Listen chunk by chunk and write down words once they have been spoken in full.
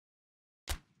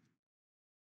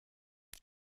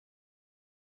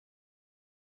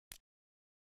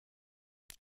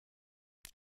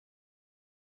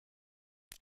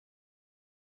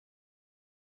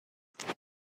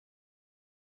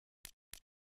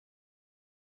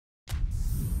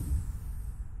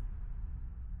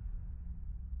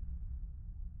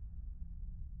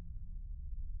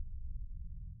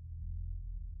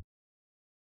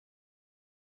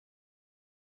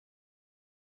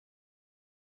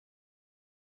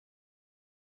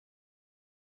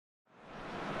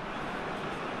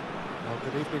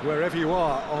Good evening wherever you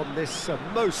are on this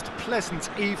most pleasant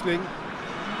evening.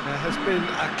 There has been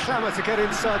a clamour to get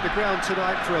inside the ground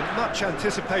tonight for a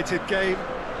much-anticipated game.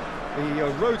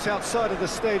 The roads outside of the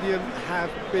stadium have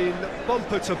been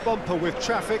bumper to bumper with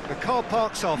traffic. The car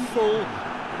parks are full.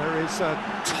 There is a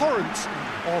torrent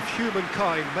of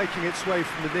humankind making its way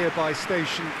from the nearby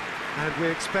station, and we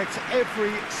expect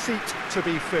every seat to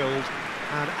be filled.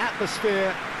 An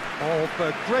atmosphere of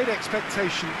great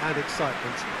expectation and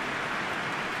excitement.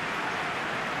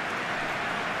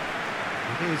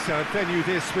 It is a venue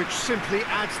this which simply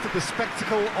adds to the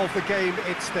spectacle of the game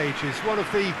it stages. One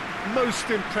of the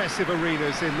most impressive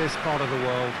arenas in this part of the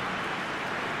world.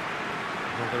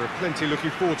 Well, there are plenty looking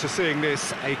forward to seeing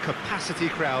this, a capacity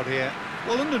crowd here.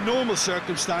 Well, under normal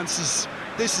circumstances,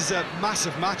 this is a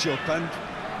massive matchup, and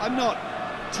I'm not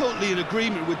totally in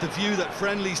agreement with the view that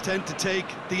friendlies tend to take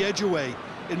the edge away.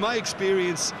 In my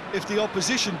experience, if the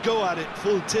opposition go at it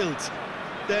full tilt,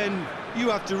 then you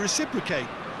have to reciprocate.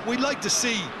 We'd like to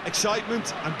see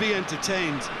excitement and be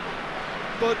entertained,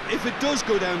 but if it does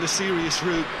go down the serious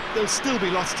route, there'll still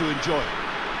be lots to enjoy.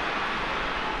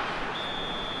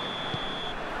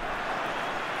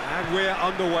 And we're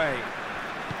underway.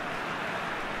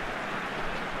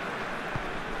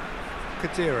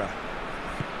 Kadira.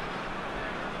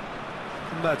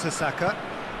 Mertesacker.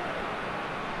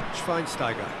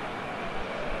 Schweinsteiger.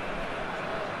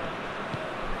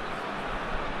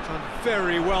 Done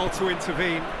very well to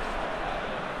intervene.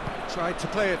 Tried to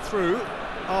play it through.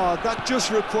 That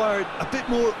just required a bit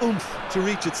more oomph to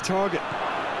reach its target.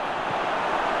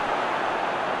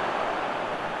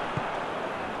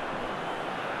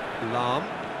 Lahm.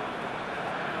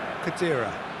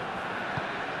 Kadira.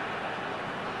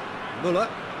 Muller.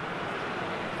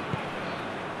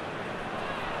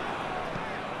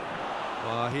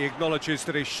 He acknowledges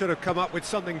that he should have come up with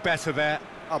something better there.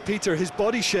 Peter, his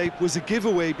body shape was a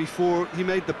giveaway before he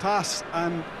made the pass,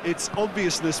 and its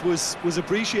obviousness was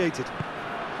appreciated.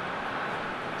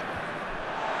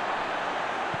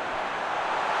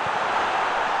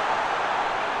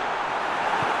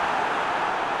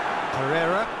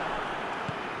 Pereira.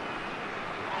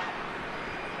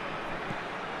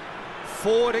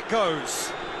 Forward it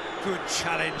goes. Good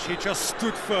challenge, he just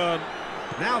stood firm.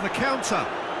 Now the counter.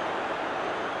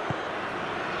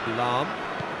 Lahm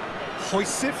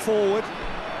hoists it forward.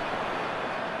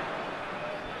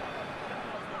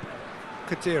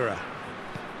 Kadira.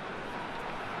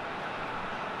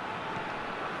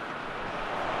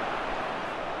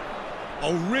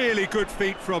 Oh, really good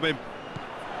feet from him.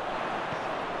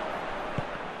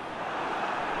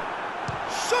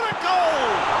 Shot at goal!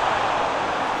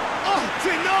 Oh,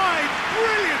 denied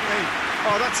brilliantly!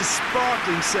 Oh, that's a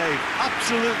sparkling save,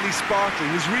 absolutely sparkling.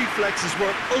 His reflexes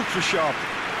were ultra sharp.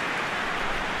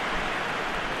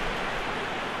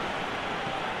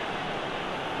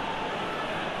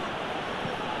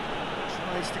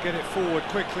 To get it forward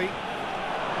quickly.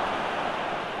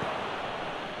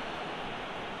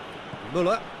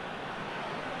 Muller.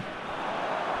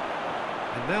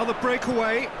 And now the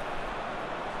breakaway.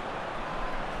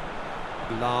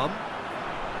 Lahm.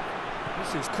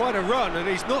 This is quite a run, and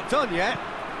he's not done yet.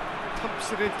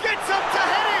 Pumps it in, gets up to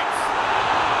head it!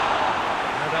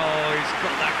 And oh, he's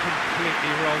got that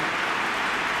completely wrong.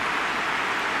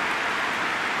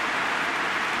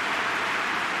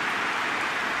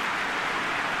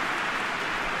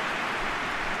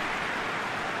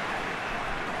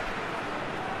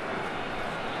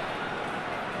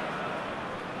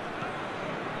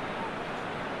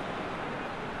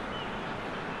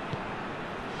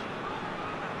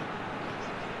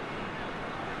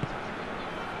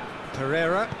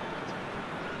 Pereira.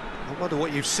 I wonder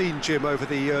what you've seen, Jim, over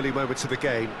the early moments of the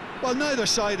game. Well, neither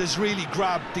side has really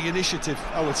grabbed the initiative,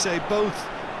 I would say. Both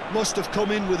must have come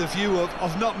in with a view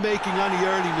of not making any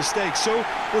early mistakes. So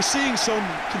we're seeing some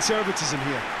conservatism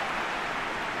here.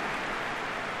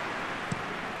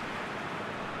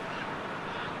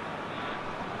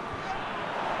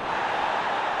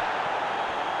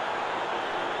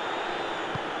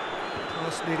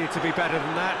 Pass needed to be better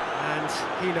than that,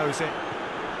 and he knows it.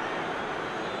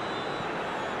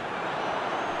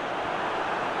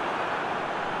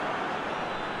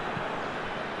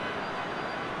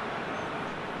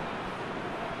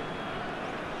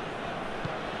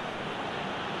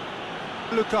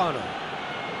 Lucano.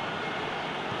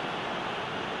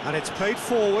 And it's played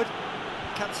forward.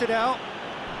 Cuts it out.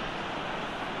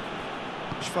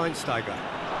 Schweinsteiger.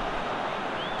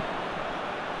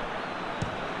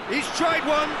 He's tried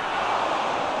one.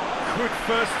 Good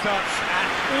first touch and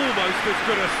almost as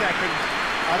good a second.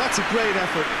 That's a great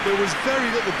effort. There was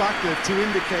very little back there to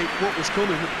indicate what was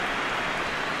coming.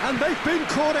 And they've been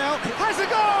caught out. Has a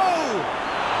goal!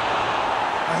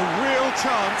 A real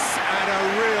chance and a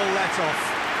real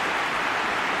let-off.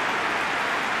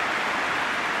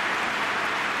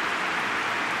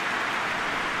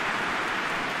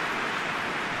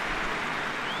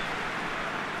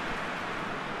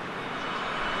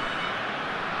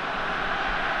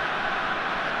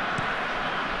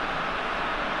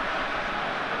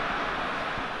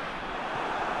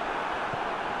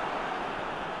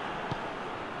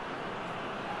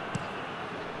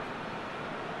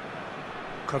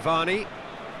 Cavani.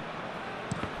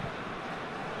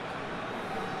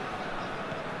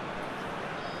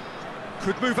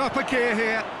 Could move up a gear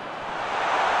here.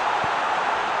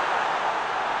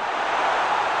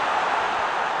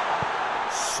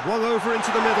 Swung over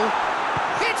into the middle.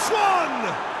 Hits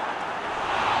one!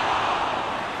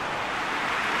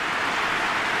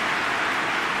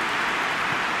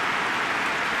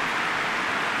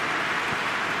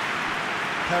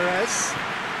 Perez.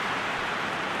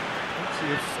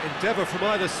 Endeavour from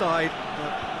either side,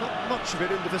 but not much of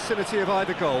it in the vicinity of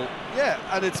either goal. Yeah,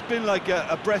 and it's been like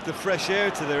a breath of fresh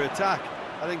air to their attack.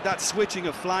 I think that switching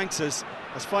of flanks has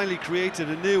finally created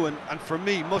a new and for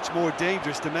me, much more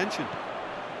dangerous dimension.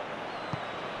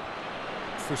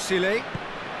 Fusile.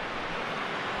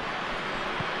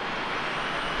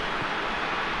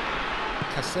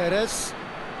 Caceres.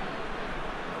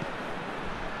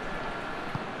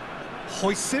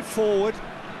 Hoists it forward.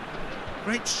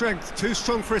 Great strength, too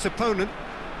strong for his opponent.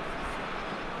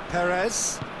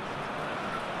 Perez.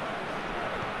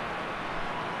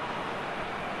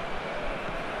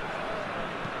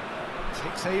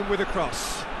 Takes aim with a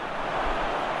cross.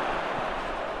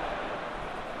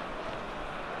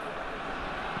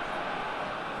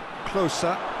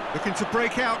 Closer, looking to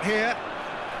break out here.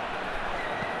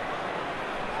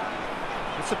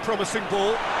 It's a promising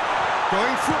ball.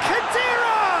 Going for Khedira!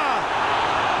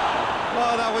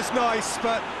 Oh, that was nice,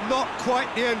 but not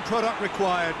quite the end product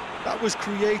required. That was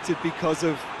created because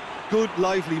of good,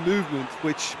 lively movement,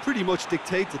 which pretty much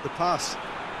dictated the pass.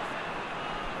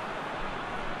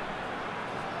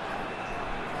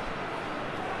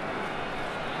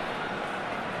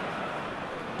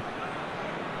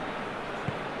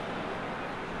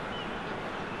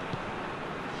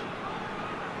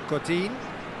 Godin.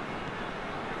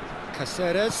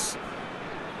 Caceres.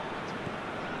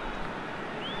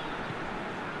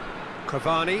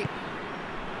 Cavani.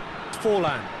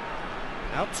 Forlan.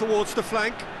 Out towards the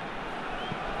flank.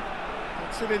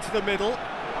 Gets it into the middle.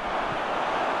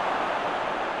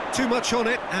 Too much on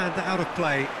it and out of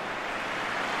play.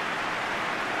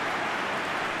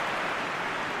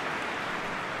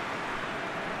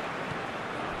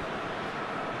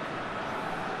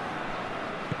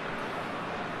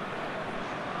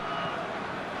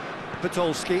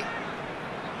 Podolski.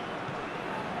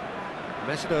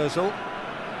 Mesut Ozil.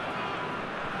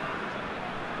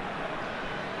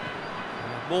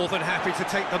 More than happy to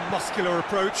take the muscular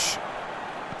approach.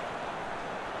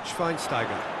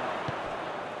 Schweinsteiger.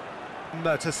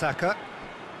 Mertesacker.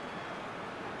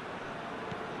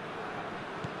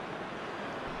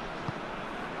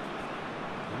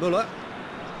 Müller.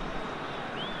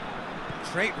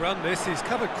 Great run this, he's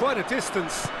covered quite a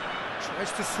distance.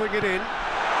 Tries to swing it in.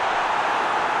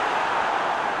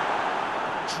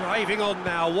 Driving on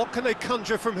now, what can they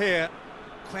conjure from here?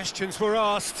 Questions were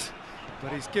asked,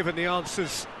 but he's given the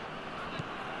answers.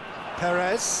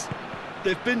 Perez.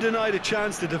 They've been denied a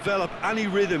chance to develop any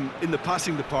rhythm in the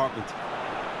passing department.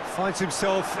 Finds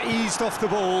himself eased off the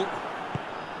ball.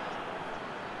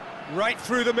 Right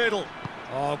through the middle.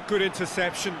 Oh, good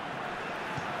interception.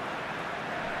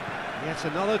 Yet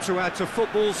another to add to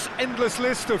football's endless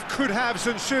list of could-haves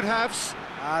and should-haves.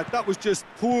 That was just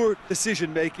poor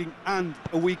decision-making and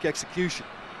a weak execution.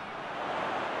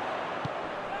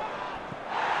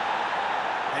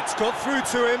 It's got through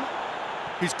to him.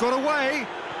 He's got away.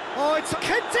 Oh, it's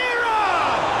Khedira!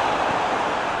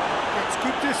 Gets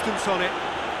good distance on it.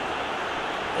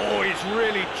 Oh, he's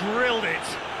really drilled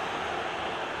it.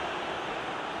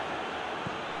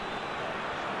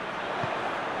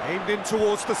 Aimed in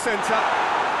towards the centre.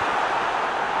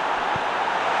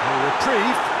 A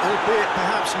reprieve, albeit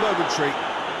perhaps momentary.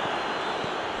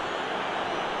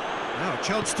 Now a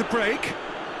chance to break.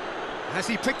 Has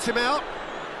he picked him out?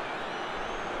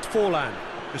 Forlan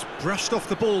just brushed off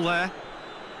the ball there.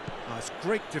 Oh, it's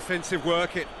great defensive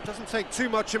work. It doesn't take too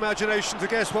much imagination to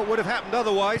guess what would have happened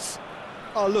otherwise.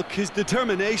 Oh, look, his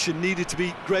determination needed to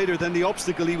be greater than the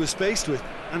obstacle he was faced with,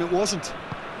 and it wasn't.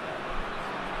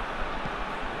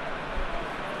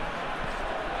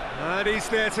 And he's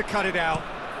there to cut it out.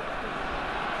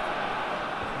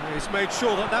 He's made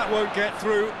sure that that won't get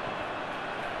through.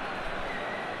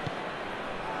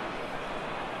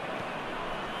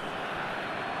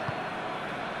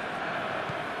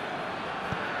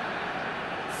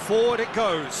 Forward it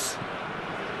goes.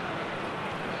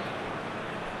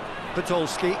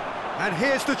 Podolski, and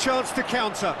here's the chance to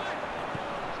counter.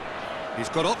 He's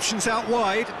got options out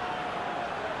wide.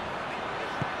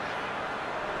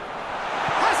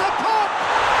 Has a pop!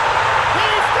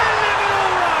 He's delivered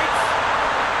all right!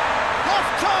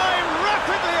 Half-time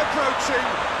rapidly approaching.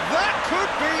 That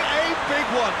could be a big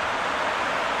one.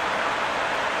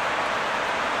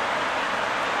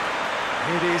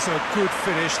 It is a good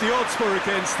finish. The odds were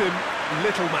against him.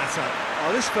 Little matter.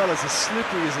 Oh, this fella's as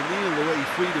slippery as a needle the way he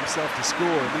freed himself to score.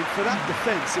 I mean, for that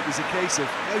defence, it was a case of,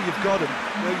 now you've got him,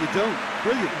 now you don't.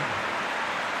 Brilliant.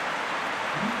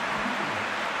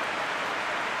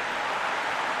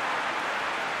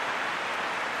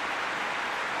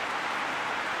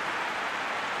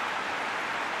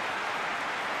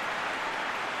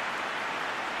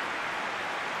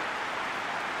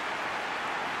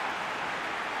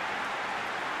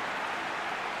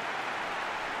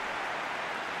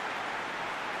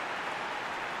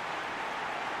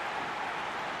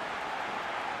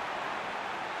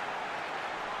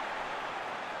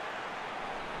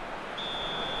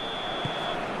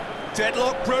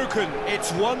 Deadlock broken,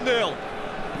 it's 1-0.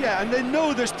 Yeah, and they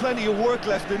know there's plenty of work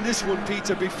left in this one,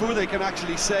 Peter, before they can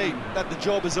actually say that the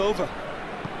job is over.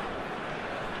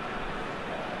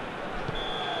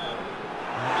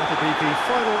 That'll be the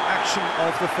final action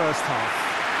of the first half.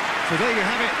 So there you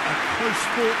have it, a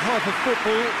close-fought half of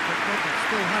football, but one that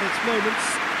still had its moments.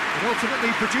 It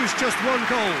ultimately produced just one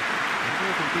goal. A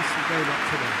more than decent game up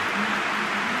to now.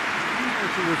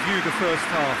 To review the first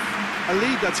half. A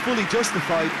lead that's fully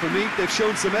justified for me. They've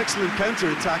shown some excellent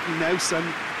counter-attacking now,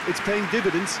 and it's paying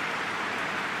dividends.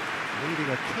 Leading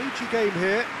a cagey game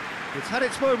here. It's had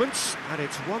its moments, and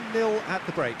it's 1-0 at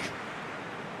the break.